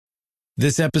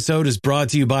This episode is brought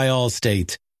to you by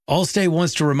Allstate. Allstate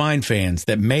wants to remind fans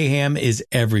that mayhem is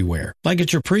everywhere, like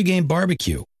at your pregame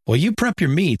barbecue. While you prep your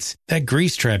meats, that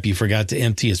grease trap you forgot to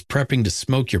empty is prepping to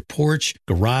smoke your porch,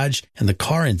 garage, and the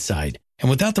car inside. And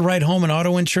without the right home and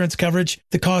auto insurance coverage,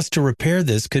 the cost to repair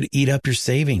this could eat up your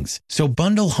savings. So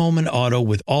bundle home and auto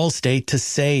with Allstate to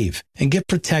save and get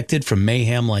protected from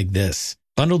mayhem like this.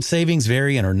 Bundled savings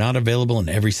vary and are not available in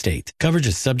every state. Coverage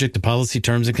is subject to policy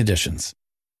terms and conditions.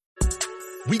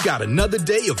 We got another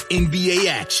day of NBA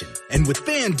action. And with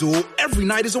FanDuel, every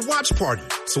night is a watch party.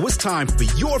 So it's time for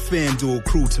your FanDuel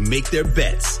crew to make their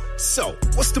bets. So,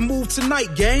 what's the move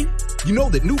tonight, gang? You know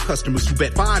that new customers who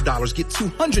bet $5 get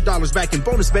 $200 back in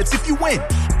bonus bets if you win.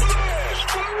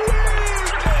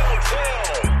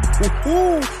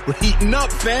 Woohoo! We're heating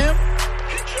up, fam.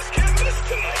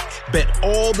 Bet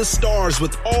all the stars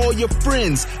with all your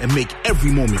friends and make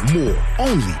every moment more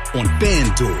only on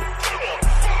FanDuel.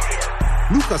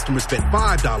 New customers bet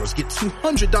 $5, get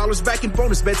 $200 back in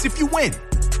bonus bets if you win.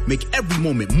 Make every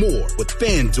moment more with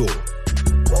FanDuel.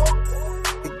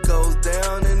 It goes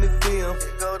down in the DM.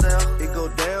 It go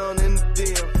down in the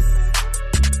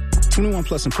DM. 21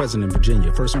 plus and present in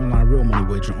Virginia. First online real money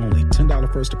wager only.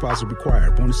 $10 first deposit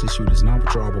required. Bonus issued is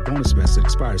non-withdrawable bonus vest that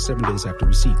expires 7 days after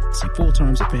receipt. See full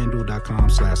terms at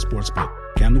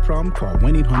FanDuel.com/sportsbook. Gambling problem? Call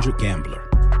 1-800-GAMBLER.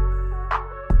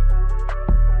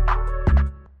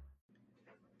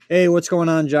 Hey, what's going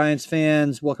on, Giants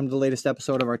fans? Welcome to the latest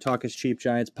episode of our Talk is Cheap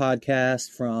Giants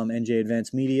podcast from NJ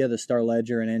Advanced Media, the Star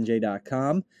Ledger, and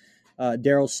NJ.com.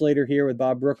 Daryl Slater here with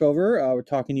Bob Brookover. We're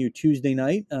talking to you Tuesday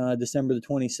night, December the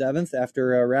 27th,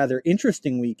 after a rather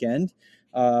interesting weekend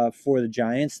for the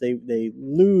Giants. They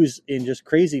lose in just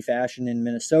crazy fashion in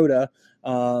Minnesota,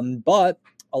 but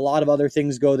a lot of other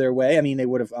things go their way. I mean, they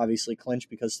would have obviously clinched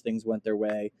because things went their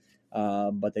way.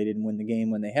 But they didn't win the game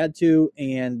when they had to.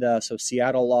 And so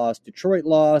Seattle lost, Detroit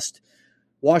lost,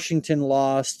 Washington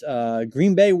lost,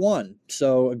 Green Bay won.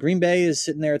 So Green Bay is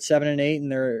sitting there at 7-8,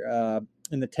 and they're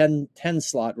in the 10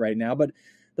 slot right now. But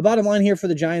the bottom line here for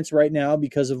the Giants right now,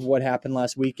 because of what happened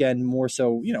last weekend, more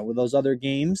so, with those other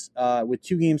games, with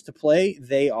 2 games to play,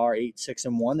 they are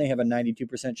 8-6-1. They have a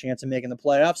 92% chance of making the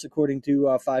playoffs, according to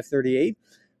 538.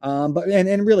 But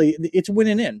really, it's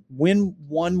winning in. Win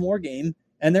one more game,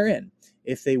 and they're in.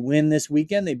 If they win this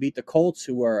weekend, they beat the Colts,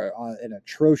 who are an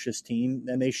atrocious team,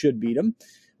 and they should beat them.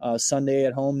 Sunday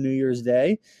at home, New Year's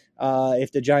Day.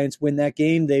 If the Giants win that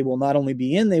game, they will not only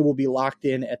be in, they will be locked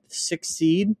in at the 6th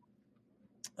seed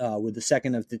with the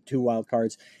second of the 2 wild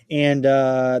cards. And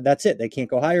that's it. They can't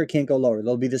go higher, can't go lower.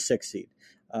 They'll be the 6th seed.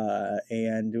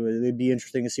 And it would be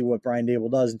interesting to see what Brian Dable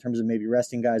does in terms of maybe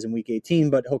resting guys in Week 18,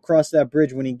 but he'll cross that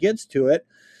bridge when he gets to it.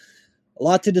 A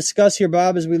lot to discuss here,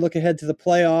 Bob, as we look ahead to the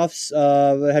playoffs.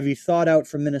 Have you thought out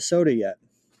from Minnesota yet?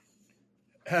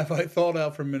 Have I thought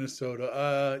out from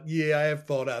Minnesota? Yeah, I have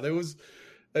thought out.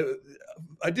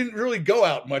 I didn't really go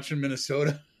out much in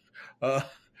Minnesota.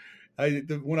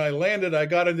 When I landed, I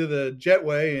got into the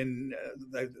jetway and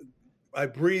I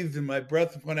breathed and my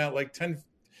breath went out like 10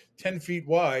 feet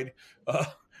wide.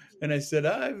 And I said,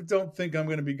 I don't think I'm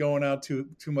going to be going out too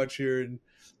much here in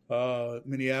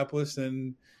Minneapolis.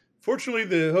 And fortunately,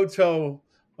 the hotel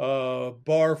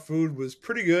bar food was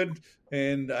pretty good,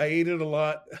 and I ate it a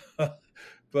lot.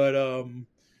 But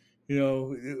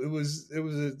it was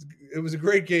a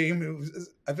great game.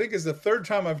 I think it's the 3rd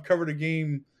time I've covered a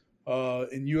game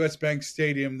in US Bank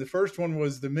Stadium. The first one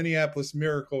was the Minneapolis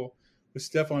Miracle with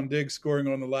Stephon Diggs scoring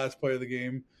on the last play of the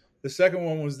game. The second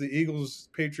one was the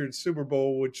Eagles-Patriots Super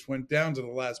Bowl, which went down to the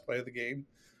last play of the game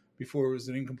before it was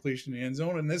an incompletion in the end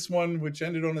zone. And this one, which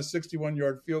ended on a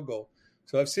 61-yard field goal.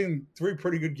 So I've seen 3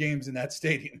 pretty good games in that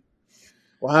stadium.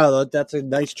 Wow, that's a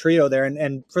nice trio there.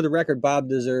 And for the record, Bob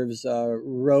deserves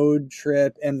road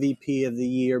trip MVP of the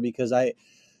year because I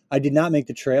did not make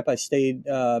the trip. I stayed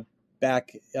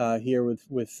back here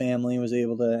with family and was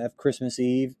able to have Christmas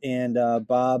Eve. And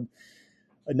Bob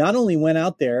not only went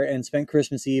out there and spent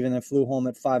Christmas Eve and then flew home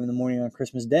at 5 a.m. on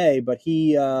Christmas Day, but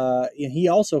he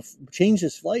also changed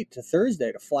his flight to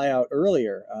Thursday to fly out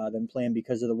earlier than planned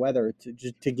because of the weather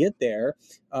to get there.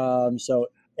 So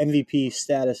MVP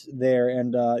status there.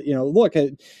 And look,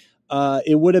 it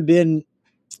would have been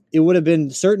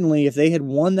certainly if they had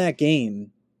won that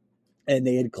game and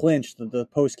they had clinched, the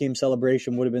post-game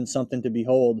celebration would have been something to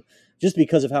behold just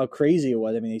because of how crazy it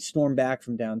was. I mean, they stormed back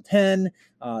from down 10,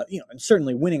 and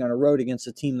certainly winning on a road against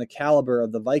a team the caliber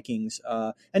of the Vikings,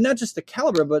 and not just the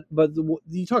caliber, but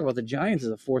you talk about the Giants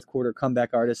as a fourth quarter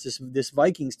comeback artist. This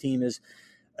Vikings team has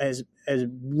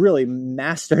really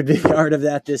mastered the art of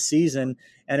that this season,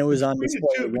 and it was on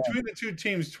display. Between the two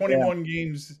teams, 21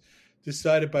 games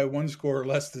decided by one score or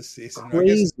less this season.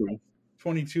 Crazy. I guess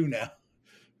 22 now.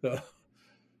 So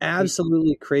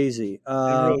Absolutely crazy. it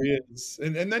really is.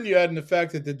 And then you add in the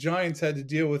fact that the Giants had to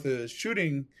deal with a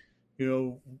shooting,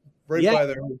 right by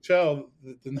their hotel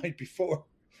the night before,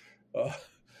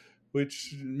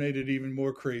 which made it even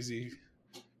more crazy.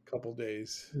 Couple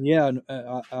days. Yeah,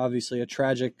 obviously a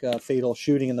tragic, fatal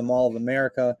shooting in the Mall of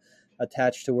America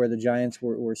attached to where the Giants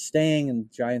were staying,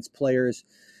 and Giants players,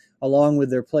 along with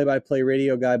their play-by-play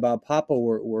radio guy Bob Papa,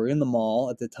 were in the mall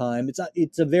at the time.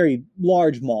 It's a very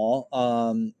large mall,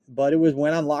 but it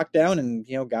went on lockdown,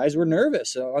 and guys were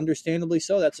nervous, understandably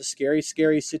so. That's a scary,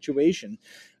 scary situation.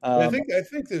 I think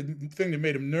the thing that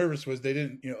made them nervous was they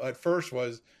didn't, at first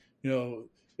was,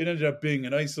 it ended up being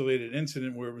an isolated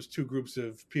incident where it was two groups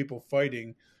of people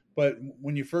fighting. But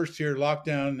when you first hear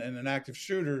lockdown and an active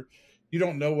shooter, you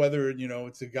don't know whether,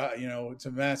 it's a guy, it's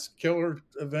a mass killer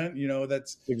event,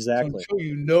 that's exactly. So until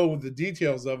you know the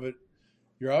details of it,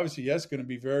 you're obviously, going to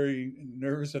be very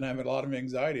nervous and have a lot of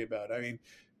anxiety about it. I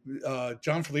mean,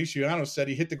 John Feliciano said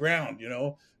he hit the ground,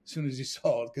 as soon as he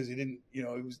saw it, because he didn't,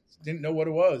 didn't know what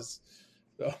it was.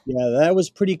 So. Yeah, that was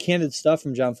pretty candid stuff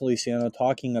from John Feliciano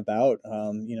talking about,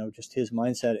 just his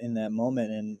mindset in that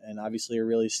moment, and obviously a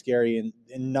really scary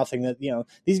and nothing that,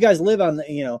 these guys live on,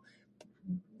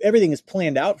 everything is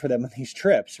planned out for them on these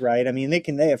trips, right? I mean,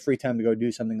 they have free time to go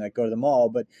do something like go to the mall,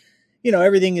 but,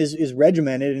 everything is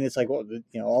regimented, and it's like, well,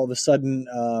 all of a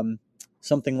sudden,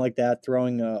 something like that,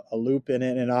 throwing a loop in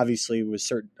it, and obviously it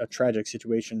was a tragic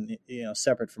situation,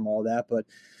 separate from all that, but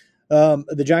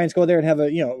the Giants go there and have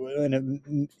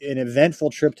an eventful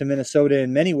trip to Minnesota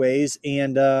in many ways.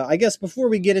 And I guess before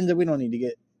we get into, we don't need to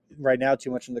get right now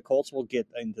too much into the Colts. We'll get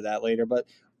into that later, but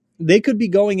they could be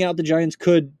going out. The Giants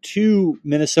could to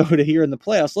Minnesota here in the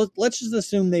playoffs. Let's just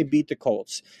assume they beat the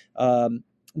Colts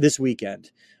this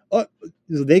weekend.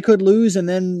 They could lose, and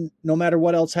then no matter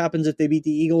what else happens, if they beat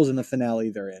the Eagles in the finale,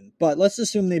 they're in. But let's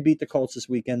assume they beat the Colts this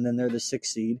weekend, then they're the 6th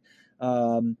seed.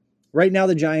 Right now,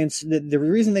 the Giants, the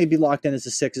reason they'd be locked in as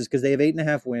the 6 is because they have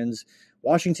 8.5 wins.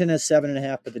 Washington has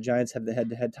 7.5, but the Giants have the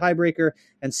head-to-head tiebreaker,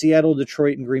 and Seattle,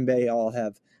 Detroit, and Green Bay all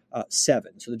have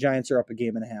 7. So the Giants are up 1.5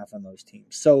 games on those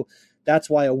teams. So that's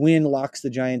why a win locks the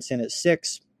Giants in at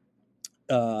 6.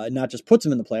 Not just puts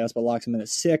them in the playoffs, but locks them in at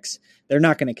 6. They're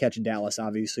not going to catch Dallas,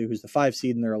 obviously, who's the 5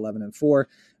 seed, and they're 11-4.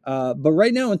 But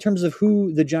right now, in terms of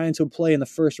who the Giants will play in the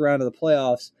first round of the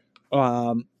playoffs,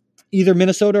 either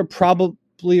Minnesota, probably,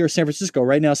 or San Francisco.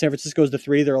 Right now, San Francisco is the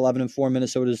 3. They're 11-4.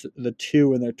 Minnesota's the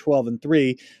 2, and they're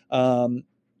 12-3.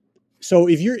 So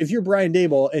if you're Brian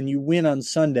Daboll and you win on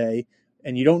Sunday,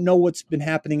 and you don't know what's been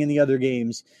happening in the other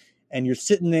games, and you're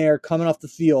sitting there coming off the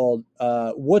field,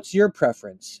 what's your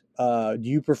preference? Do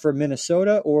you prefer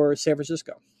Minnesota or San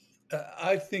Francisco?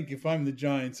 I think if I'm the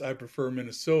Giants, I prefer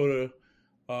Minnesota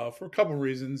for a couple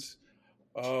reasons.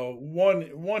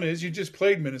 One is you just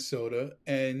played Minnesota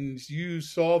and you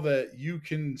saw that you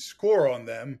can score on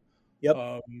them. Yep.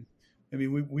 I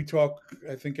mean, we talk,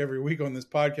 I think, every week on this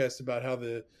podcast about how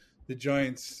the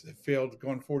Giants have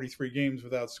gone 43 games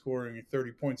without scoring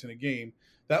 30 points in a game.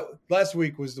 That last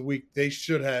week was the week they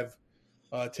should have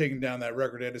taken down that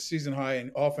record. They had a season high in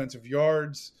offensive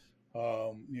yards.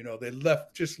 They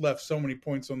left so many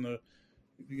points on the,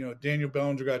 Daniel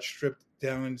Bellinger got stripped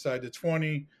down inside the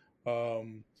 20.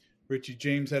 Richie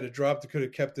James had a drop that could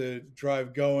have kept the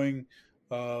drive going.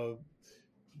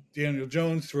 Daniel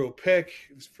Jones threw a pick.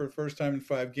 It was for the first time in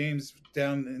 5 games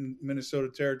down in Minnesota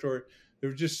territory. There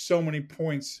were just so many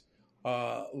points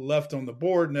left on the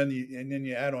board, and then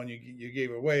you add on you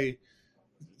gave away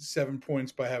 7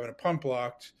 points by having a punt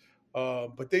blocked.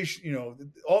 But they,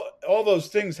 all those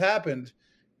things happened,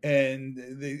 and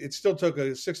it still took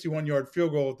a 61-yard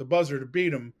field goal at the buzzer to beat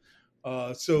them.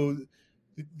 So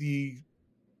the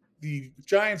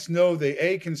Giants know they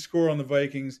A, can score on the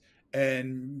Vikings,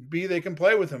 and B, they can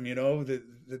play with them.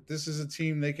 That this is a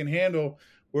team they can handle.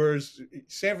 Whereas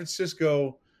San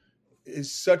Francisco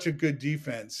is such a good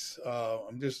defense.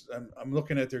 I'm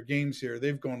looking at their games here.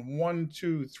 They've gone 1,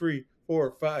 2, 3,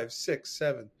 4, 5, 6,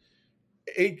 7,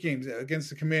 8 games against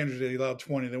the Commanders. They allowed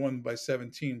 20. They won by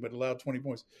 17, but allowed 20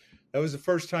 points. That was the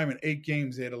first time in 8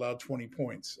 games they had allowed 20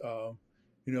 points.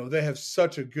 They have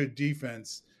such a good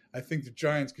defense. I think the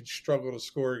Giants could struggle to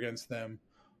score against them.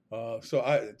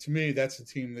 To me, that's a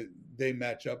team that they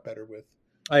match up better with.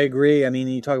 I agree. I mean,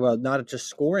 you talk about not just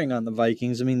scoring on the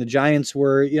Vikings. I mean, the Giants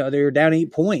were, they were down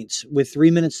 8 points with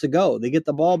 3 minutes to go. They get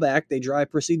the ball back. They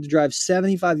proceed to drive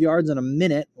 75 yards in a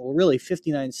minute, or really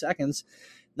 59 seconds.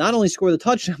 Not only score the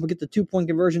touchdown, but get the 2-point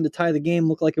conversion to tie the game.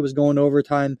 Looked like it was going to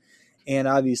overtime. and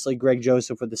obviously Greg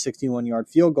Joseph with the 61-yard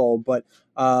field goal. But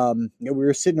we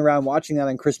were sitting around watching that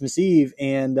on Christmas Eve,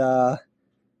 and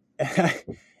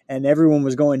and everyone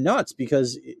was going nuts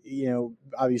because,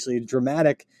 obviously a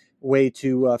dramatic way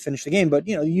to finish the game. But,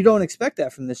 you don't expect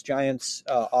that from this Giants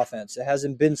offense. It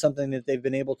hasn't been something that they've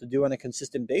been able to do on a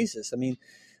consistent basis. I mean,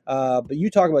 but you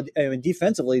talk about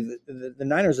defensively, the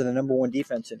Niners are the number one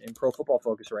defense in Pro Football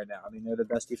Focus right now. I mean, they're the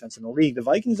best defense in the league. The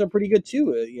Vikings are pretty good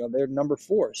too. They're number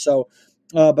 4. So,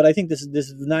 but I think this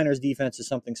Niners defense is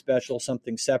something special,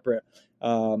 something separate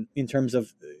in terms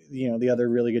of, the other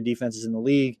really good defenses in the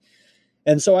league.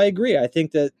 And so I agree. I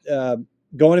think that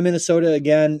going to Minnesota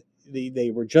again,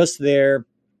 they were just there.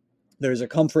 There's a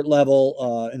comfort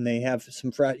level, and they have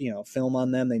some film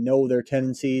on them. They know their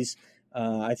tendencies.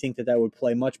 I think that would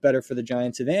play much better for the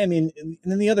Giants. And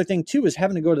then the other thing too is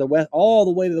having to go to the West, all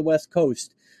the way to the West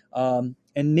Coast, and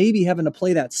maybe having to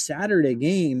play that Saturday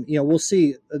game. We'll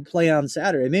see. Play on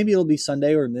Saturday. Maybe it'll be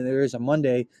Sunday, or there is a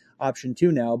Monday option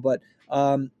too now. But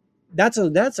that's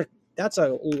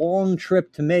a long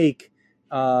trip to make.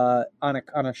 On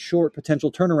a short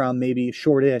potential turnaround, maybe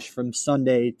short-ish from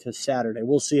Sunday to Saturday.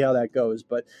 We'll see how that goes.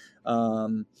 But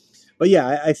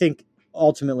yeah, I think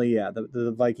ultimately, yeah,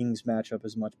 the Vikings matchup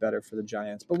is much better for the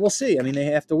Giants. But we'll see. I mean, they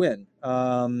have to win.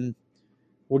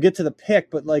 We'll get to the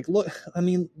pick, but look, I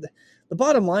mean, the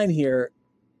bottom line here,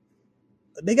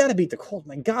 they got to beat the Colts.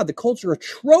 My God, the Colts are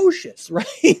atrocious, right?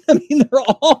 I mean, they're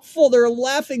awful. They're a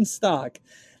laughing stock.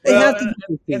 They have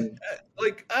to.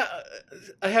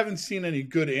 I haven't seen any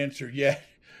good answer yet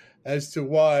as to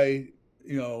why,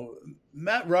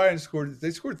 Matt Ryan scored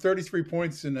 33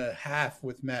 points in a half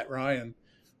with Matt Ryan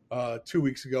 2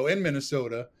 weeks ago in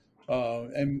Minnesota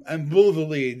and blew the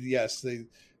lead. Yes, they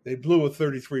blew a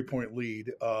 33-point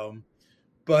lead.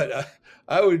 But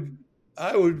I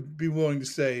would be willing to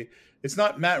say it's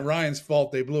not Matt Ryan's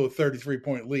fault they blew a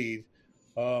 33-point lead.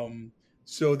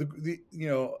 So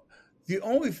the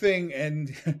only thing,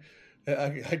 and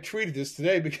I tweeted this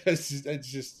today because it's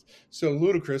just so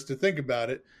ludicrous to think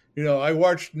about it. I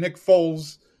watched Nick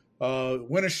Foles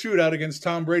win a shootout against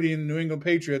Tom Brady and the New England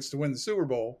Patriots to win the Super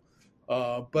Bowl.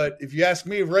 But if you ask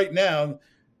me right now,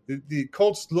 the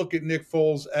Colts look at Nick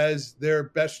Foles as their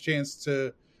best chance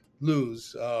to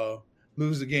lose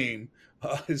the game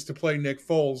is to play Nick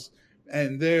Foles.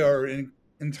 And they are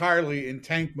entirely in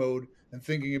tank mode and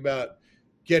thinking about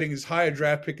getting as high a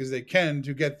draft pick as they can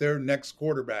to get their next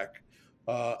quarterback.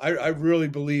 I really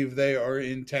believe they are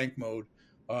in tank mode,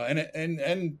 and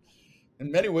in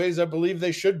many ways, I believe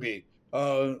they should be.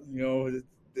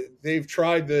 They've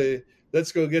tried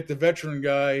let's go get the veteran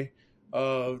guy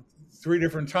 3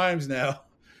 different times now.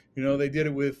 They did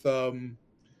it with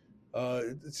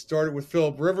it started with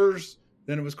Phillip Rivers,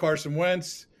 then it was Carson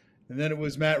Wentz, and then it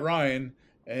was Matt Ryan,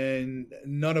 and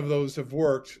none of those have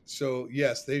worked. So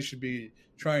yes, they should be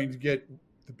trying to get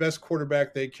the best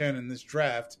quarterback they can in this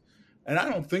draft. And I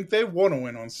don't think they want to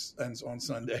win on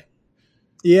Sunday.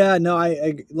 Yeah, no,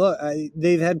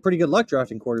 they've had pretty good luck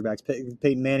drafting quarterbacks.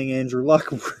 Peyton Manning, Andrew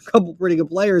Luck, a couple pretty good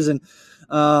players, and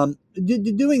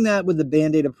doing that with the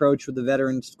Band-Aid approach with the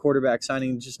veterans quarterback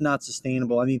signing just not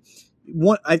sustainable. I mean,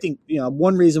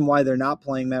 one reason why they're not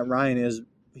playing Matt Ryan is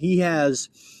he has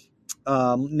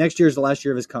next year is the last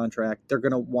year of his contract. They're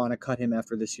going to want to cut him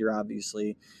after this year.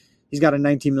 Obviously, he's got a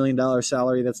 $19 million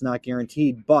salary that's not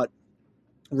guaranteed, but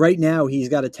right now, he's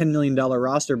got a $10 million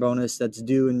roster bonus that's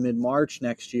due in mid-March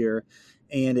next year,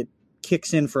 and it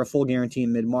kicks in for a full guarantee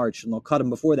in mid-March, and they'll cut him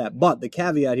before that. But the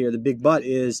caveat here, the big but,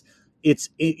 is it's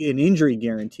an injury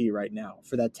guarantee right now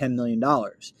for that $10 million.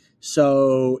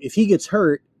 So if he gets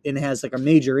hurt and has a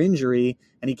major injury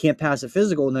and he can't pass a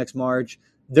physical next March,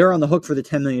 they're on the hook for the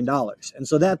 $10 million. And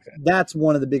so that's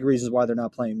one of the big reasons why they're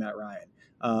not playing Matt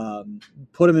Ryan.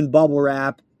 Put him in bubble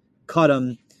wrap, cut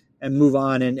him, and move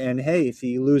on. And hey, if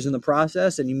you lose in the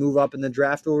process and you move up in the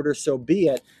draft order, so be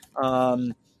it.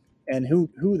 And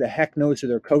who the heck knows who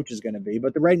their coach is going to be.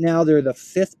 But right now they're the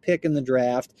 5th pick in the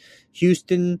draft.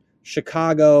 Houston,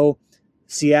 Chicago,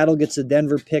 Seattle gets a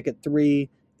Denver pick at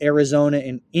 3, Arizona,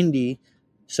 and Indy.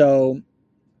 So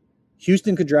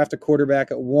Houston could draft a quarterback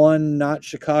at 1, not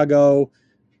Chicago.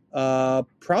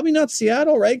 Probably not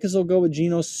Seattle, right? Because they'll go with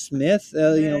Geno Smith.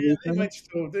 They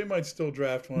might still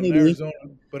draft one. Maybe.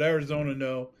 Arizona,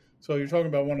 no. So you're talking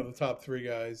about one of the top 3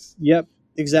 guys. Yep,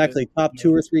 exactly. Top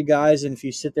 2 or 3 guys, and if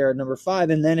you sit there at number 5,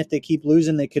 and then if they keep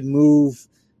losing, they could move.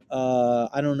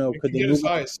 I don't know. Could they move as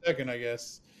high as 2nd? I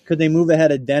guess. Could they move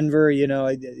ahead of Denver? We'd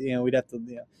have to.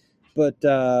 Yeah. But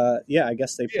I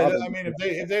guess they probably. Yeah, I mean,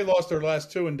 if they lost their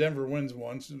last 2 and Denver wins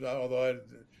once, although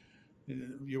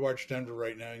you watch Denver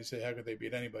right now, you say, how could they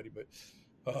beat anybody?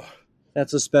 But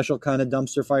that's a special kind of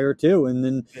dumpster fire too. And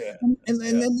then, and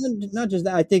then not just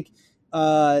that, I think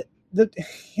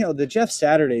the Jeff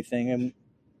Saturday thing, and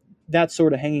that's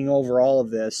sort of hanging over all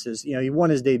of this is, he won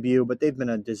his debut, but they've been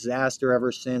a disaster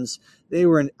ever since.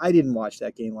 I didn't watch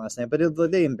that game last night, but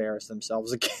they embarrassed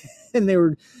themselves again. They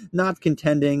were not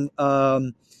contending.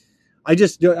 I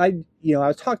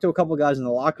talked to a couple of guys in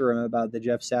the locker room about the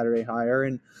Jeff Saturday hire,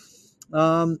 and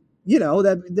that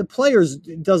the players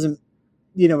it doesn't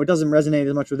resonate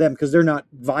as much with them because they're not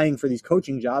vying for these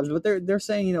coaching jobs, but they're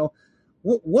saying,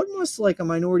 what must like a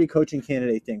minority coaching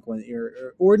candidate think when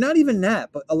you're, or not even that,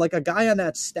 but like a guy on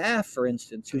that staff, for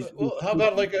instance, how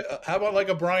about like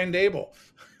a Brian Dable,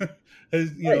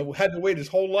 had to wait his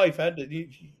whole life.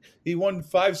 He won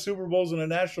 5 Super Bowls and a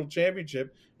national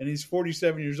championship, and he's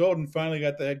 47 years old and finally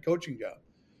got the head coaching job.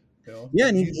 Yeah,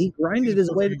 and he grinded his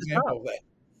way to the top.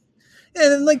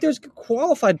 Yeah, and like there's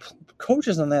qualified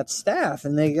coaches on that staff,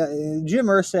 and they got Jim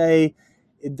Irsay.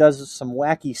 It does some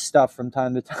wacky stuff from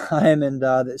time to time, and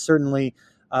certainly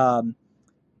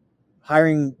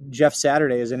hiring Jeff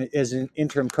Saturday as an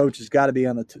interim coach has got to be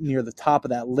on near the top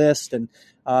of that list. And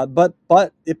but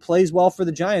it plays well for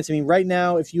the Giants. I mean, right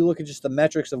now, if you look at just the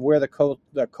metrics of where the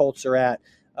Colts are at,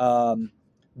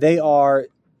 they are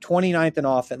 29th in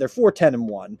offense. They're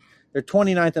 4-10-1. They're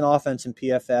 29th in offense in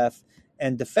PFF,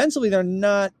 and defensively they're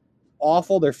not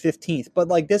awful. They're 15th, but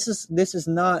like this is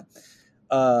not.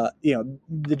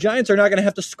 The Giants are not going to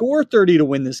have to score 30 to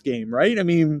win this game, right? I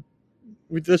mean,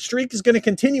 the streak is going to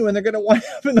continue, and they're going to wind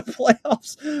up in the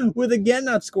playoffs with, again,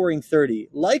 not scoring 30.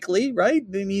 Likely, right?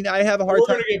 I mean, I have a hard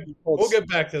time. We'll get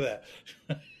back to that.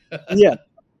 Yeah,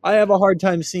 I have a hard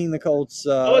time seeing the Colts.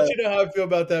 I'll let you know how I feel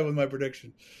about that with my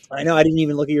prediction. I know I didn't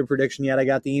even look at your prediction yet. I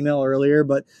got the email earlier,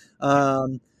 but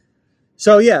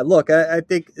so, yeah, look, I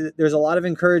think there's a lot of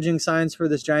encouraging signs for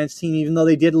this Giants team, even though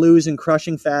they did lose in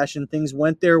crushing fashion. Things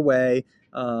went their way.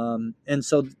 And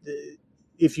so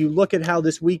if you look at how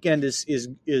this weekend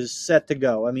is set to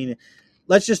go, I mean,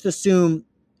 let's just assume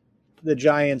the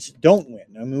Giants don't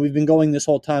win. I mean, we've been going this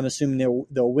whole time assuming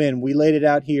they'll win. We laid it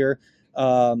out here.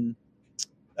 I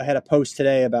had a post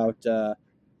today about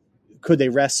could they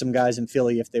rest some guys in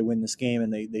Philly if they win this game,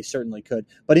 and they certainly could.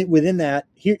 But within that,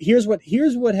 here's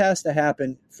what has to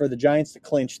happen for the Giants to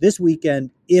clinch this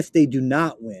weekend if they do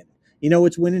not win.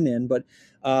 It's winning in, but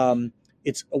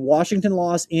it's a Washington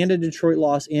loss and a Detroit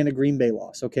loss and a Green Bay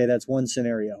loss. Okay, that's one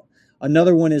scenario.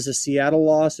 Another one is a Seattle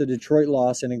loss, a Detroit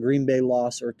loss, and a Green Bay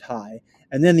loss or tie.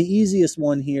 And then the easiest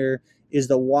one here is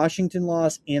the Washington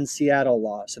loss and Seattle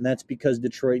loss, and that's because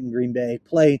Detroit and Green Bay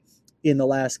play in the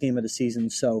last game of the season.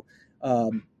 So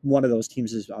one of those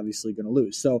teams is obviously going to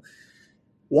lose. So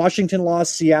Washington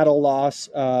loss, Seattle loss.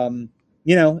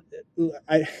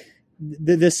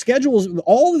 The schedules,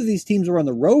 all of these teams were on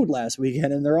the road last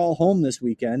weekend, and they're all home this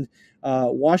weekend.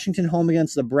 Washington home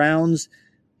against the Browns,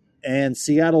 and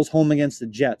Seattle's home against the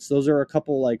Jets. Those are a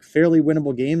couple like fairly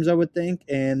winnable games, I would think.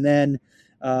 And then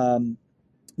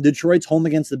Detroit's home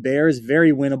against the Bears,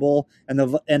 very winnable. And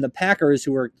the Packers,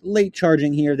 who are late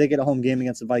charging here, they get a home game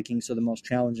against the Vikings, so the most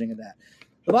challenging of that.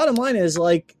 The bottom line is,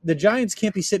 like, the Giants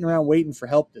can't be sitting around waiting for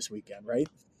help this weekend, right?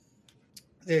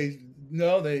 They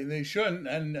shouldn't.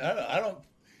 And I don't,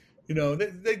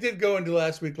 they did go into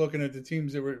last week looking at the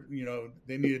teams that were,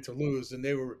 they needed to lose. And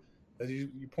they were, as you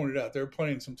pointed out, they were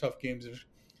playing some tough games.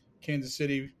 Kansas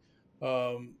City,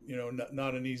 not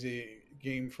an easy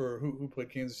game for who played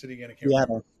Kansas City again? I can't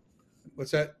remember.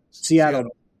 What's that? Seattle.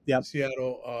 Yep.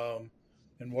 Seattle.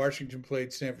 And Washington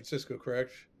played San Francisco,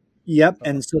 correct? Yep.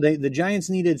 And so the Giants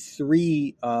needed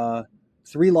three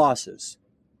losses.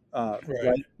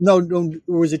 Right? No,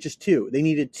 or was it just two? They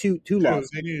needed two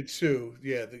losses. They needed two.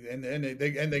 Yeah, and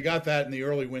they got that in the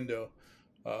early window.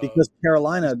 Because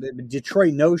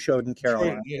Detroit no-showed in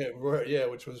Carolina.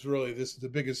 Which was really the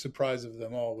biggest surprise of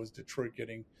them all was Detroit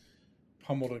getting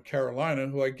pummeled at Carolina,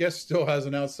 who I guess still has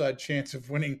an outside chance of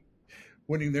winning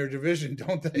their division,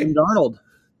 don't they? And Darnold.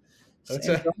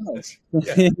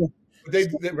 Yeah.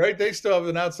 They still have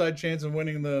an outside chance of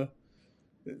winning the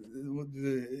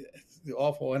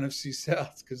awful NFC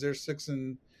South because they're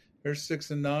 6-9.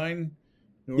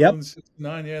 New Orleans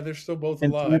 6-9. Yeah, they're still both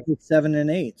alive.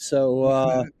 7-8.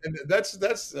 So and that's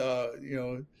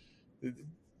the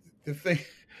thing.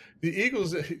 The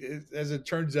Eagles, as it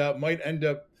turns out, might end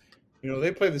up.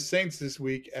 They play the Saints this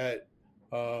week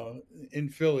in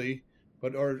Philly,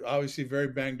 but are obviously very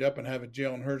banged up and have a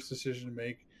Jalen Hurts decision to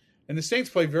make. And the Saints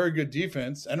play very good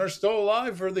defense and are still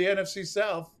alive for the NFC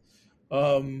South.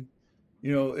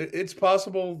 It's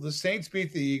possible the Saints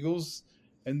beat the Eagles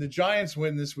and the Giants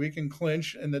win this week and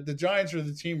clinch, and that the Giants are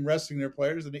the team resting their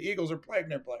players, and the Eagles are playing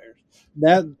their players.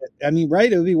 Right?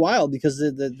 It would be wild because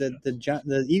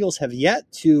the Eagles have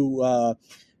yet to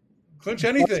clinch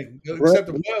anything except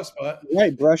the playoff spot.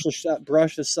 Right, brush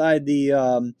aside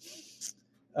the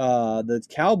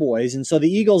Cowboys, and so the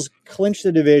Eagles clinch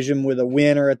the division with a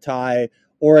win or a tie,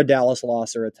 or a Dallas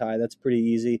loss or a tie. That's pretty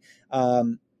easy.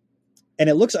 And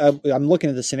it looks. I'm looking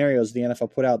at the scenarios the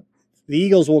NFL put out. The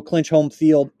Eagles will clinch home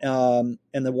field and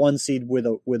the 1 seed with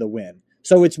a win.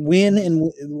 So it's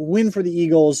win for the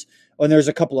Eagles. And there's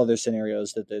a couple other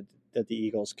scenarios that the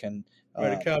Eagles can.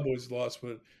 Right, a Cowboys loss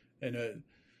and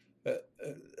a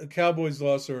Cowboys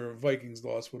loss or a Vikings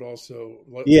loss would also.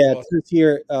 It's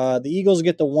here. The Eagles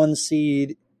get the 1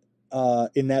 seed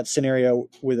in that scenario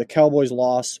with a Cowboys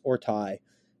loss or tie,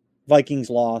 Vikings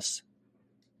loss,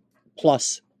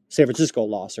 plus San Francisco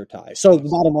loss or tie. So the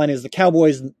bottom line is the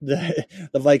Cowboys, the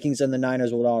Vikings, and the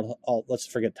Niners would all let's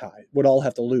forget tie, would all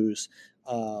have to lose.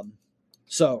 But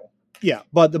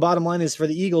the bottom line is for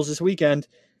the Eagles this weekend,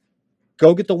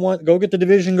 go get the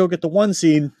division, go get the 1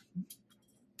 seed.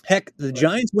 Heck, the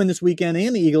Giants win this weekend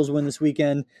and the Eagles win this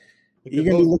weekend. You're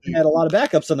going to be looking at a lot of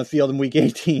backups on the field in Week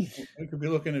 18. We could be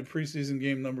looking at preseason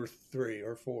game number 3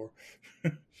 or 4.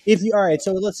 All right,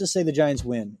 so let's just say the Giants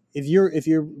win. If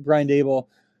you're Brian Daboll,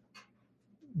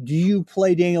 do you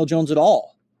play Daniel Jones at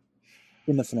all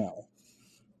in the finale?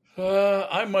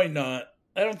 I might not.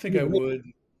 I don't think I would.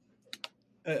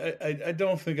 I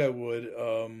don't think I would.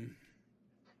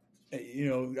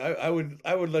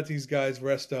 I would let these guys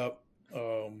rest up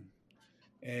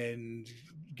and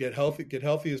get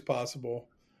healthy as possible,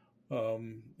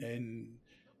 and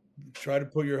try to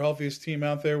put your healthiest team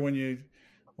out there when you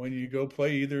go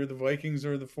play either the Vikings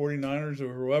or the 49ers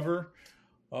or whoever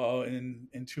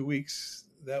in 2 weeks.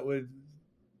 That would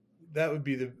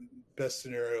be the best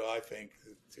scenario, I think,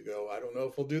 to go. I don't know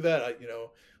if we'll do that.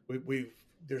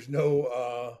 There's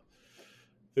no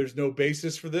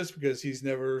basis for this because he's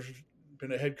never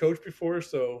been a head coach before,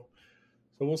 so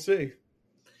we'll see.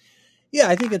 Yeah,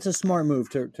 I think it's a smart move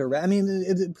to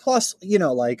plus,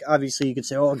 obviously you could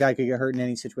say, a guy could get hurt in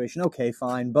any situation. Okay,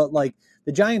 fine. But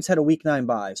the Giants had a Week 9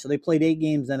 bye, so they played 8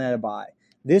 games, then had a bye.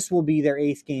 This will be their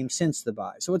 8th game since the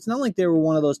bye. So it's not like they were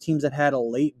one of those teams that had a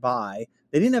late bye.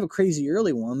 They didn't have a crazy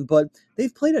early one, but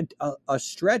they've played a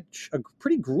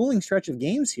pretty grueling stretch of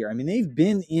games here. I mean, they've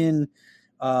been in,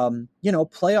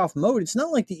 playoff mode. It's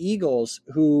not like the Eagles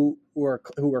who were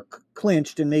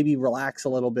clinched and maybe relax a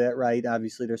little bit, right?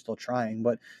 Obviously, they're still trying,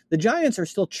 but the Giants are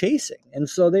still chasing. And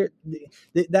so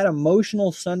that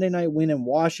emotional Sunday night win in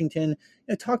Washington,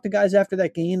 talk to guys after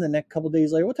that game the next couple of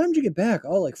days later. What time did you get back?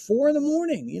 4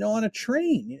 a.m, on a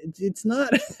train. It's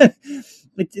not.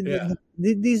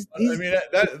 These. I mean,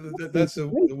 that's the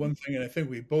one thing, and I think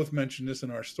we both mentioned this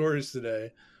in our stories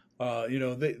today.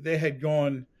 They had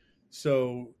gone.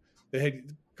 So they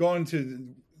had gone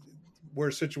to a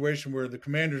situation where the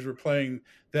Commanders were playing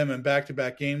them in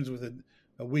back-to-back games with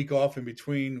a week off in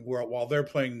between, while they're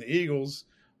playing the Eagles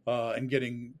and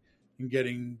getting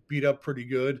beat up pretty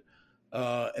good,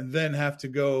 and then have to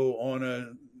go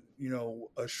on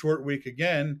a short week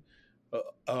again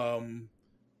to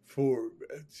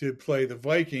play the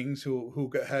Vikings, who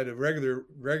had a regular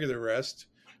rest.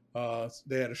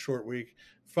 They had a short week.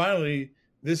 Finally,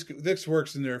 this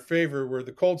works in their favor, where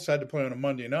the Colts had to play on a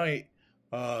Monday night.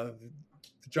 The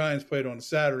Giants played on a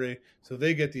Saturday, so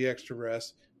they get the extra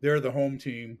rest. They're the home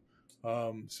team.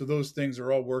 So those things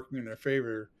are all working in their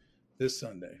favor this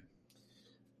Sunday.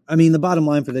 I mean, the bottom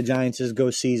line for the Giants is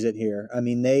go seize it here. I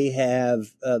mean, they have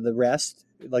the rest,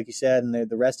 like you said, and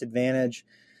the rest advantage.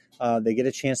 They get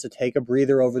a chance to take a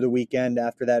breather over the weekend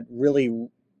after that really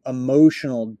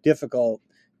emotional, difficult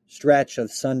stretch of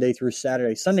Sunday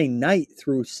night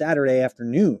through Saturday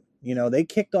afternoon. They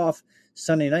kicked off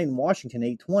Sunday night in Washington,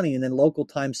 8:20, and then local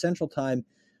time, Central Time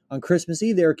on Christmas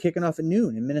Eve, they were kicking off at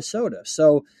noon in Minnesota.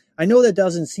 So I know that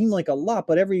doesn't seem like a lot,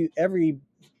 but every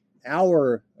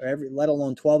hour, let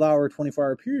alone 12-hour,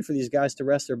 24-hour period for these guys to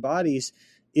rest their bodies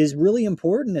is really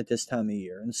important at this time of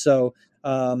year. And so,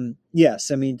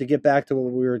 yes, I mean, to get back to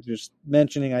what we were just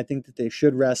mentioning, I think that they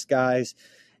should rest guys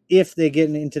if they get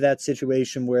into that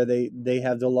situation where they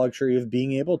have the luxury of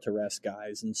being able to rest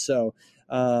guys. And so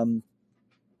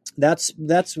that's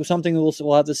something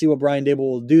we'll have to see what Brian Daboll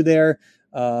will do there.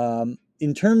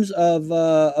 In terms of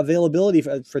availability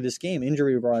for this game,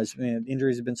 injury-wise,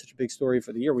 injuries have been such a big story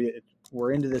for the year.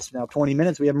 We're into this now 20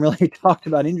 minutes. We haven't really talked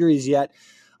about injuries yet.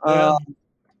 I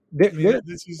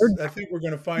think we're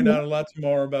going to find out a lot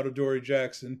tomorrow about Adoree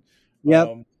Jackson.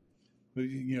 Yep.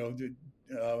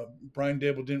 Brian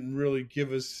Daboll didn't really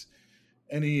give us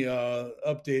any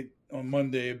update on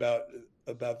Monday about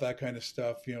that kind of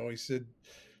stuff. He said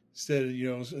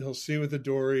he'll see with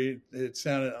Adoree'. It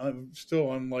sounded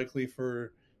still unlikely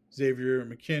for Xavier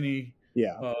McKinney.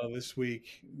 Yeah. This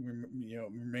week,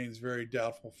 remains very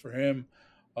doubtful for him.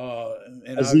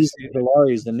 And Azeez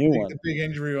Ojulari is the new one. The big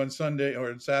injury on Sunday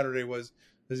or Saturday was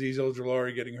Azeez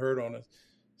Ojulari getting hurt on a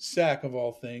sack of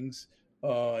all things,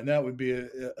 and that would be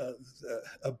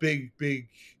a big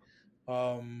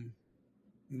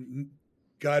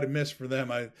guy to miss for them.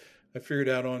 I figured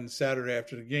out on Saturday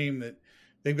after the game that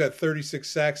they've got 36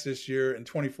 sacks this year, and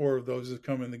 24 of those have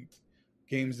come in the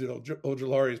games that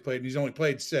Ojulari has played, and he's only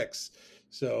played 6.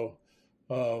 So,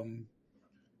 wow,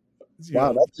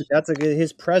 that's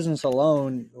his presence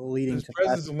alone leading his to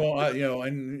presence alone.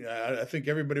 And I think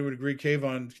everybody would agree.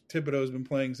 Kayvon Thibodeau has been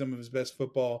playing some of his best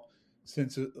football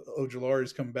since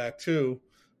Ojulari's come back too.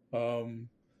 So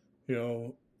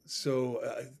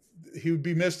he would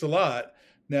be missed a lot.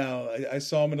 Now I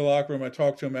saw him in the locker room. I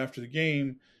talked to him after the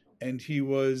game, and he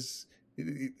was.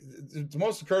 The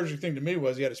most encouraging thing to me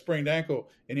was he had a sprained ankle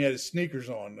and he had his sneakers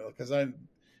on, because I've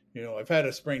had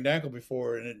a sprained ankle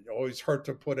before and it always hurt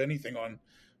to put anything on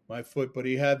my foot, but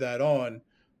he had that on,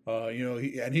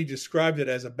 he described it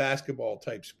as a basketball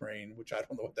type sprain, which I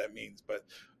don't know what that means, but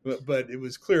it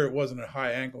was clear it wasn't a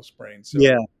high ankle sprain. So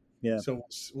yeah. So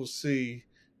we'll see.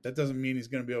 That doesn't mean he's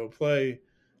going to be able to play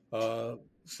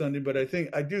Sunday, but I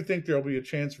do think there'll be a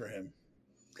chance for him.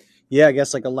 Yeah, I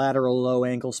guess like a lateral low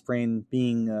ankle sprain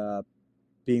being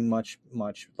much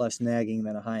less nagging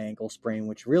than a high ankle sprain,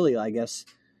 which really, I guess,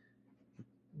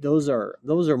 those are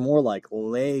more like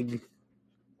leg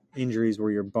injuries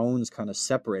where your bones kind of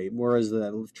separate, whereas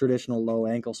the traditional low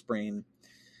ankle sprain,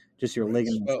 just your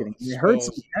ligaments getting it hurts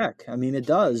like heck. I mean, it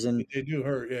does, and they do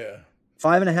hurt. Yeah.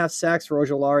 5.5 sacks for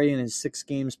Ojulari in his 6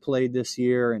 games played this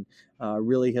year, and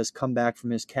really has come back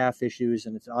from his calf issues,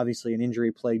 and it's obviously an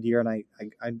injury-plagued year. And I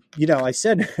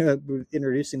said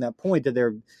introducing that point that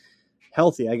they're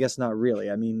healthy. I guess not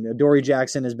really. I mean, Adoree'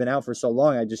 Jackson has been out for so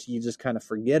long. You just kind of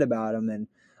forget about him,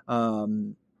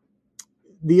 and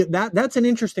that's an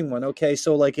interesting one. Okay,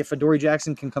 so like if Adoree'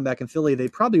 Jackson can come back in Philly, they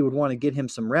probably would want to get him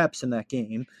some reps in that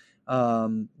game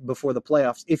before the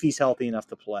playoffs if he's healthy enough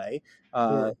to play.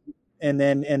 Sure. And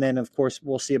then, of course,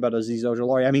 we'll see about Azeez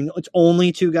Ojulari. I mean, it's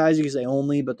only 2 guys. You can say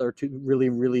only, but they're 2 really,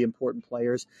 really important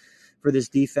players for this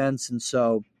defense. And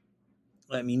so,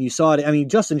 I mean, you saw it. I mean,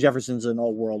 Justin Jefferson's an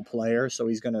all-world player, so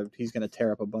he's gonna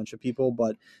tear up a bunch of people.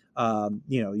 But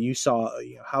you saw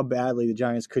how badly the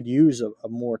Giants could use a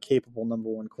more capable number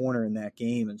 1 corner in that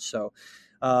game. And so,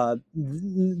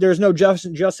 there's no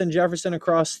Justin Jefferson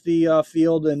across the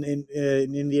field in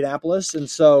Indianapolis, and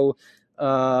so.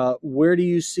 Where do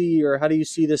you see, or how do you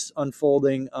see this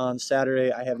unfolding on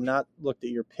Saturday? I have not looked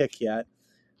at your pick yet,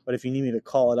 but if you need me to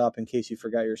call it up in case you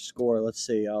forgot your score, let's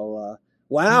see. Wow.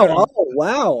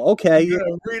 Okay. I'm going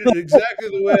to read it exactly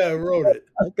the way I wrote it.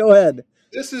 Go ahead.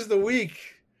 This is the week.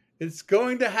 It's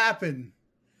going to happen.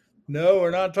 No,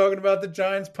 we're not talking about the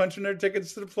Giants punching their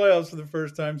tickets to the playoffs for the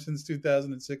first time since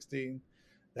 2016.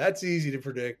 That's easy to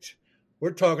predict. We're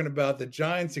talking about the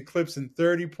Giants eclipsing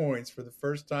 30 points for the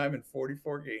first time in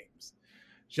 44 games.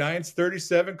 Giants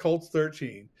 37, Colts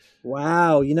 13.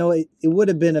 Wow. It would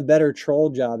have been a better troll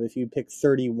job if you picked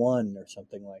 31 or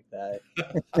something like that.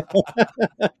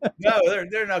 No,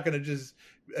 they're not going to just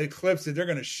eclipse it. They're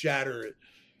going to shatter it.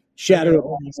 Shatter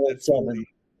it. 7.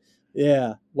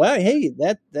 Yeah. Well, hey,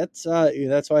 that's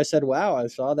why I said wow. I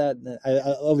saw that.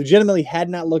 I legitimately had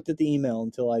not looked at the email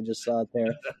until I just saw it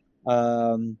there.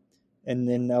 And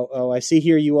then, I see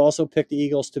here you also picked the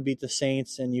Eagles to beat the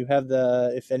Saints, and you have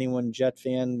if anyone Jet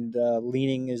fan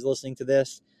leaning is listening to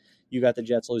this, you got the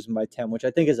Jets losing by 10, which I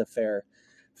think is a fair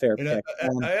pick.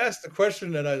 I asked the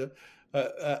question that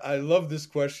I love this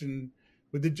question.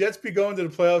 Would the Jets be going to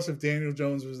the playoffs if Daniel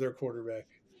Jones was their quarterback?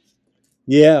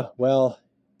 Yeah, well,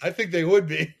 I think they would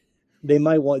be. They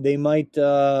might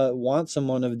want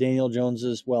someone of Daniel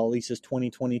Jones's, well, at least his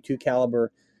 2022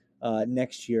 caliber.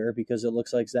 Next year, because it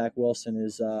looks like Zach Wilson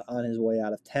is on his way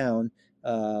out of town.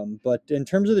 But in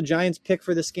terms of the Giants pick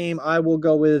for this game, I will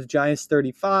go with Giants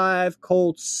 35.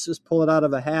 Colts, just pull it out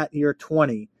of a hat here,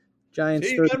 20. Giants.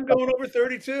 See, I'm going over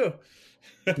 32.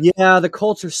 Yeah, the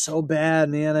Colts are so bad,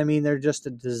 man. I mean, they're just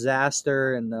a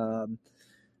disaster. And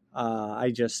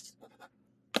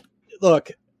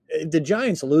look, if the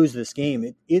Giants lose this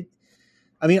game,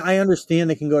 I mean, I understand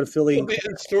they can go to Philly. It would be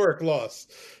a historic loss.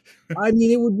 I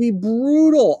mean, it would be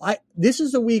brutal. This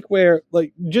is a week where,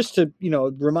 like, just to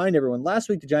remind everyone, last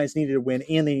week the Giants needed to win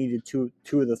and they needed two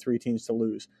of the 3 teams to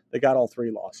lose. They got all 3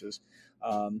 losses.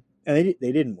 And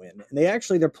they didn't win. And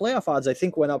their playoff odds, I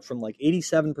think, went up from like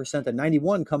 87% to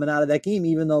 91 coming out of that game,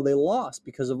 even though they lost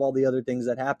because of all the other things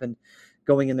that happened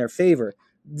going in their favor.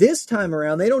 This time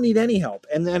around, they don't need any help.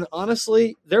 And then,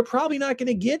 honestly, they're probably not going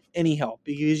to get any help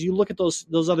because you look at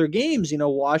those other games,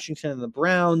 Washington and the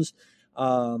Browns,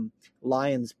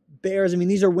 Lions, Bears. I mean,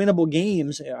 these are winnable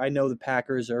games. I know the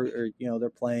Packers are they're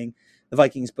playing the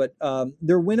Vikings, but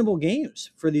they're winnable games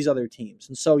for these other teams.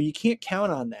 And so you can't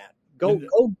count on that. Go. And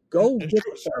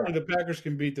certainly the Packers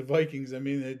can beat the Vikings. I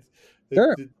mean,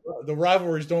 sure. The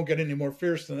rivalries don't get any more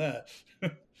fierce than that.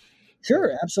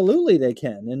 Sure, absolutely they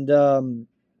can. And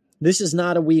this is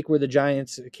not a week where the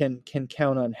Giants can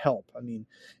count on help. I mean,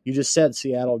 you just said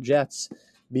Seattle Jets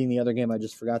being the other game. I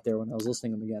just forgot there when I was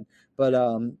listening to them again. But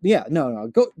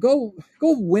no. Go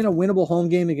win a winnable home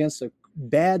game against a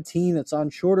bad team that's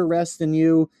on shorter rest than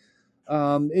you.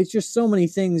 It's just so many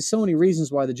things, so many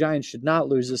reasons why the Giants should not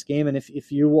lose this game. And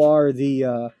if you are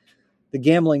the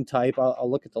gambling type, I'll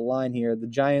look at the line here. The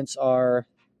Giants are,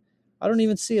 I don't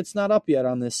even see it's not up yet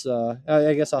on this.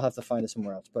 I guess I'll have to find it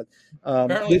somewhere else. But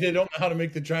apparently they don't know how to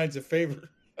make the Giants a favor.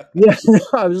 Yeah,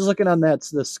 I was looking on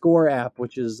the Score app,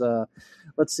 which is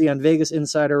let's see, on Vegas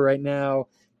Insider right now,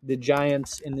 the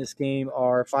Giants in this game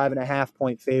are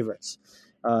 5.5-point favorites.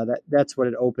 That's what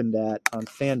it opened at on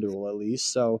FanDuel, at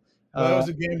least. So. I was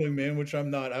a gambling man, which I'm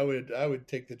not. I would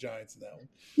take the Giants in that one.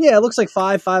 Yeah, it looks like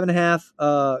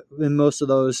 5.5 in most of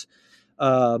those.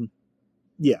 I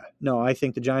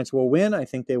think the Giants will win. I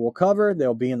think they will cover.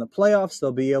 They'll be in the playoffs.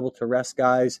 They'll be able to rest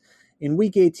guys in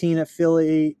Week 18 at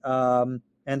Philly.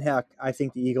 And heck, I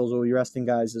think the Eagles will be resting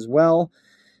guys as well.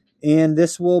 And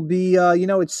this will be,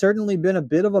 it's certainly been a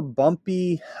bit of a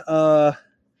bumpy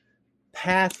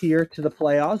path here to the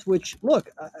playoffs, which, look,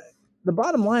 the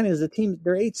bottom line is the team,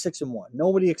 they're 8-6-1.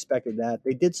 Nobody expected that.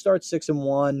 They did start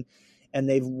 6-1, and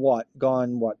they've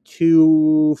gone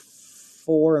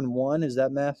 2-4-1? Is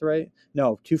that math right?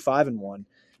 No, 2-5-1.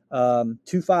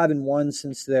 2-5-1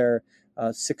 since their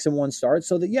 6-1 start.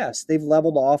 So that, yes, they've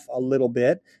leveled off a little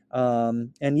bit.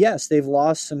 And yes, they've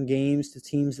lost some games to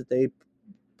teams that they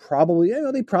probably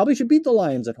should beat the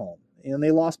Lions at home. And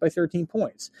they lost by 13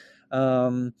 points.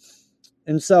 And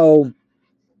so,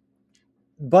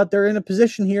 but they're in a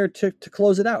position here to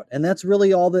close it out. And that's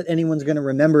really all that anyone's going to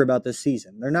remember about this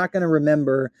season. They're not going to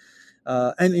remember,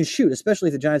 especially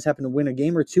if the Giants happen to win a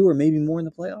game or two or maybe more in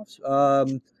the playoffs.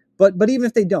 But even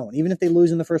if they don't, even if they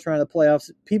lose in the first round of the playoffs,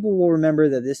 people will remember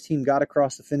that this team got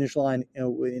across the finish line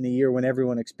in a year when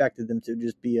everyone expected them to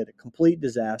just be a complete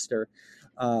disaster.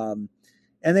 And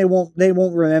they won't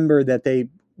remember that they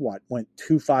went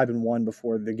 2-5-1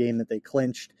 before the game that they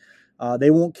clinched.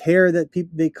 They won't care that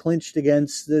they clinched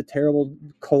against the terrible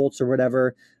Colts or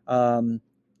whatever.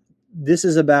 This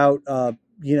is about, a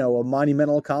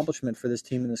monumental accomplishment for this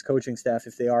team and this coaching staff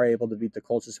if they are able to beat the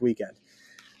Colts this weekend.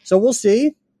 So we'll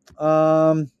see.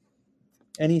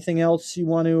 Anything else you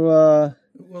want to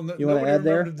add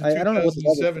there? I don't know what the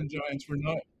 2007 Giants were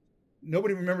not.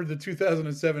 Nobody remembered the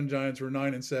 2007 Giants were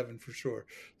 9-7 for sure.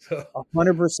 So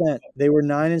 100%, they were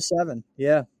 9-7.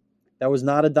 Yeah, that was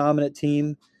not a dominant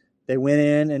team. They went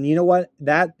in, and you know what?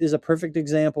 That is a perfect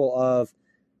example of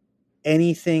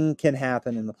anything can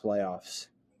happen in the playoffs.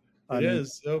 It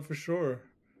is, for sure.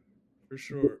 For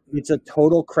sure. It's a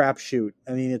total crapshoot.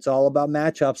 I mean, it's all about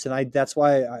matchups, and that's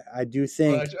why I do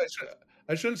think. Well,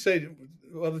 I shouldn't say.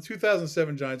 Well, the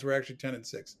 2007 Giants were actually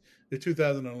 10-6. The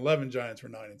 2011 Giants were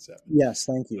 9-7. Yes,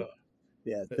 thank you.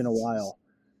 Yeah, it's been a while.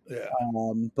 Yeah.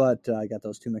 But I got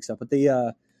those two mixed up. But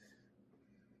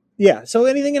so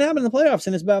anything can happen in the playoffs,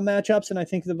 and it's about matchups. And I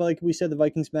think like we said, the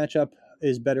Vikings matchup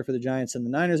is better for the Giants than the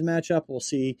Niners matchup. We'll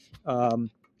see.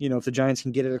 If the Giants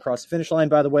can get it across the finish line.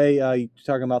 By the way, you're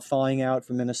talking about thawing out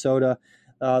from Minnesota.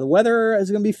 The weather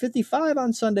is going to be 55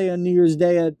 on Sunday on New Year's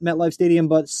Day at MetLife Stadium,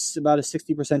 but it's about a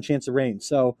 60% chance of rain.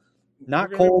 So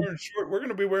not cold. We're going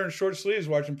to be wearing short sleeves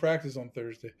watching practice on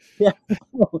Thursday. Yeah,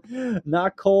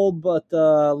 not cold, but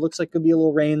looks like could be a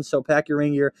little rain. So pack your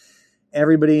rain gear.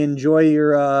 Everybody enjoy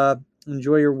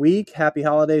your week. Happy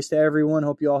holidays to everyone.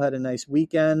 Hope you all had a nice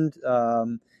weekend.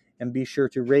 And be sure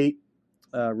to rate,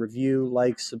 review,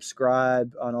 like,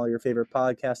 subscribe on all your favorite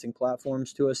podcasting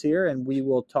platforms to us here. And we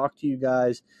will talk to you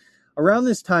guys around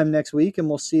this time next week, and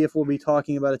we'll see if we'll be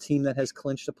talking about a team that has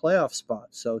clinched a playoff spot.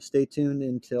 So stay tuned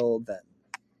until then.